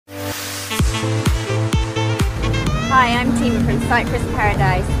I'm Tima from Cyprus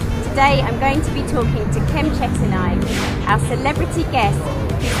Paradise. Today I'm going to be talking to Kem Cetinay, our celebrity guest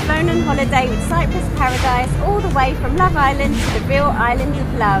who's flown on holiday with Cyprus Paradise all the way from Love Island to the real island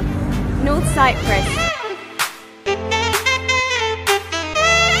of love, North Cyprus.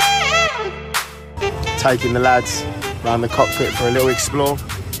 Taking the lads around the cockpit for a little explore.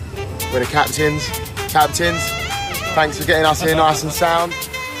 We're the captains. Captains, thanks for getting us here nice and sound.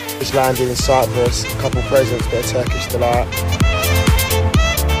 Just landed in Cyprus, a couple presents, bit of Turkish delight.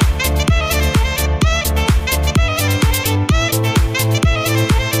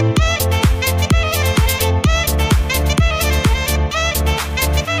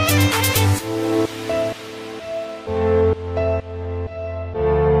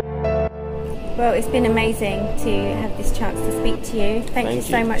 Well, it's been amazing to have this chance to speak to you. Thank you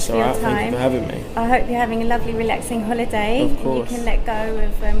so much for your time. Thank you for having me. I hope you're having a lovely, relaxing holiday. Of course. You can let go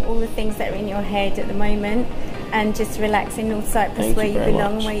of all the things that are in your head at the moment and just relax in North Cyprus, where you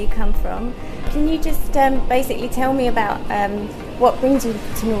belong, where you come from. Can you just basically tell me about what brings you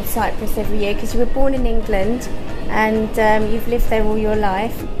to North Cyprus every year? Because you were born in England and you've lived there all your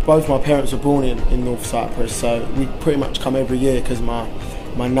life. Both my parents were born in North Cyprus, so we pretty much come every year because my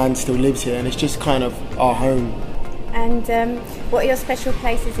nan still lives here and it's just kind of our home. And what are your special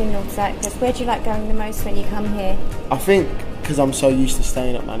places in North Cyprus? Where do you like going the most when you come here? I think because I'm so used to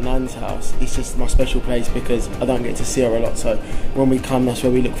staying at my nan's house, it's just my special place because I don't get to see her a lot, so when we come that's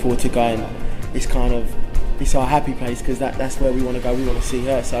where we look forward to going. It's our happy place because that's where we want to go, we want to see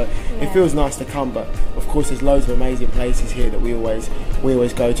her, so yeah. It feels nice to come, but of course there's loads of amazing places here that we always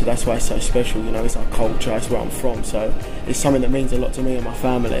go to. That's why it's so special, you know, it's our culture, it's where I'm from, so it's something that means a lot to me and my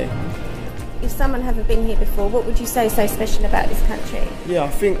family. If someone hasn't been here before, what would you say is so special about this country? Yeah, I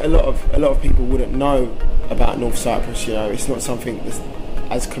think a lot of people wouldn't know about North Cyprus, you know, it's not something that's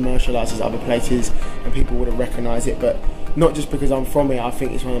as commercialised as other places and people wouldn't recognise it, but not just because I'm from here. I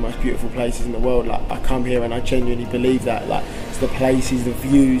think it's one of the most beautiful places in the world. Like, I come here and I genuinely believe that. Like, it's the places, the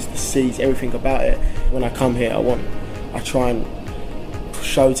views, the seas, everything about it. When I come here, I try and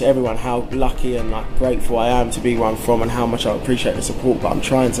show to everyone how lucky and like grateful I am to be where I'm from and how much I appreciate the support. But I'm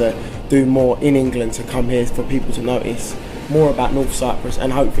trying to do more in England to come here for people to notice more about North Cyprus,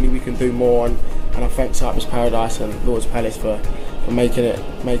 and hopefully we can do more. And I thank Cyprus Paradise and Lord's Palace for making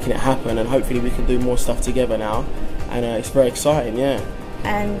it happen, and hopefully we can do more stuff together now. And it's very exciting, yeah.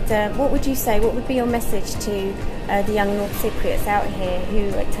 And what would you say, what would be your message to the young North Cypriots out here who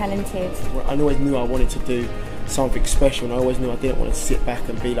are talented? I always knew I wanted to do something special, and I always knew I didn't want to sit back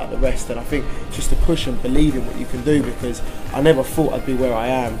and be like the rest. And I think just to push and believe in what you can do, because I never thought I'd be where I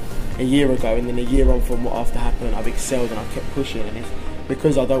am a year ago, and then a year on from what after happened, I've excelled and I've kept pushing. And it's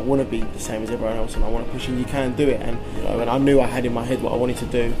because I don't want to be the same as everyone else, and I want to push, and you can do it. And you know, and I knew I had in my head what I wanted to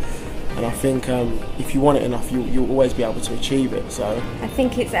do. And I think if you want it enough, you'll always be able to achieve it. So I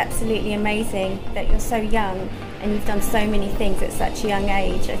think it's absolutely amazing that you're so young and you've done so many things at such a young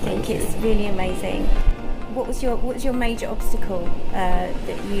age. I think it's really amazing. What was your major obstacle that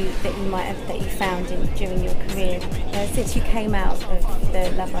you found during your career since you came out of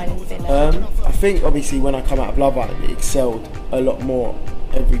the Love Island villa? I think obviously when I come out of Love Island, it excelled a lot more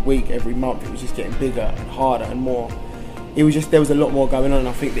every week, every month. It was just getting bigger and harder and more. It was just, there was a lot more going on, and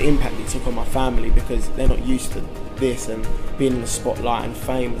I think the impact it took on my family, because they're not used to this and being in the spotlight and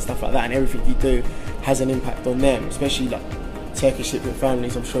fame and stuff like that, and everything you do has an impact on them, especially like Turkish Cypriot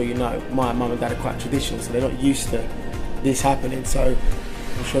families. I'm sure you know, my mum and dad are quite traditional, so they're not used to this happening. So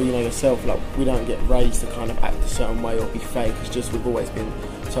I'm sure you know yourself, like, we don't get raised to kind of act a certain way or be fake. It's just we've always been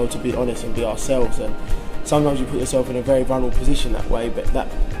told to be honest and be ourselves, and sometimes you put yourself in a very vulnerable position that way, but that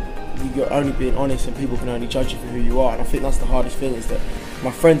you're only being honest and people can only judge you for who you are. And I think that's the hardest thing, is that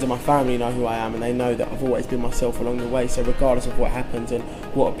my friends and my family know who I am, and they know that I've always been myself along the way. So regardless of what happens and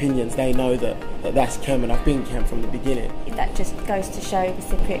what opinions, they know that that's Kem, and I've been Kem from the beginning. That just goes to show the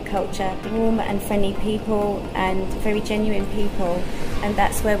Cypriot culture, warm and friendly people and very genuine people, and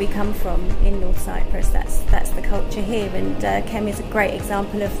that's where we come from in North Cyprus. That's the culture here, and Kem is a great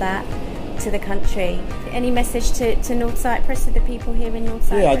example of that to the country. Any message to North Cyprus, to the people here in North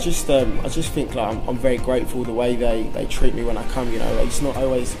Cyprus? Yeah, I just think like I'm very grateful the way they treat me when I come. You know, I just not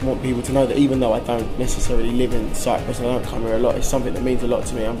always want people to know that even though I don't necessarily live in Cyprus and I don't come here a lot, it's something that means a lot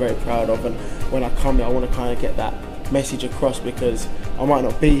to me. I'm very proud of, and when I come here, I want to kind of get that message across, because I might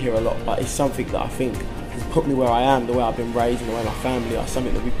not be here a lot, but it's something that I think has put me where I am, the way I've been raised and the way my family are,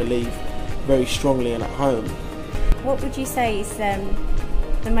 something that we believe very strongly in at home. What would you say is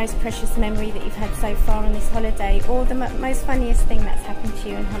the most precious memory that you've had so far on this holiday, or the most funniest thing that's happened to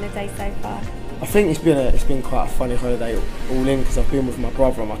you on holiday so far? I think it's been quite a funny holiday all in, because I've been with my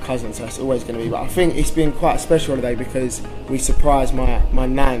brother and my cousin, so it's always going to be. But I think it's been quite a special holiday because we surprised my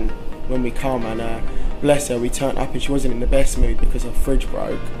nan when we come, and bless her, we turned up and she wasn't in the best mood because her fridge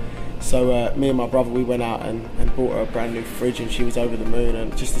broke. So me and my brother, we went out and bought her a brand new fridge, and she was over the moon,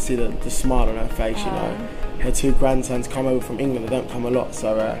 and just to see the smile on her face, you know. Her 2 grandsons come over from England, they don't come a lot,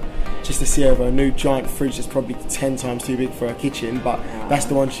 so just to see her with a new giant fridge that's probably 10 times too big for her kitchen, but that's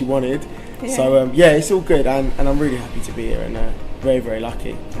the one she wanted. Yeah. So yeah, it's all good, and I'm really happy to be here, and very, very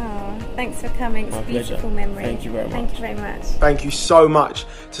lucky. Oh, thanks for coming. It's a beautiful memory. Thank you very much. Thank you very much. Thank you so much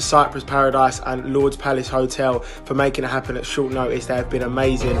to Cyprus Paradise and Lord's Palace Hotel for making it happen at short notice. They have been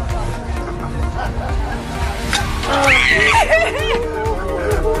amazing.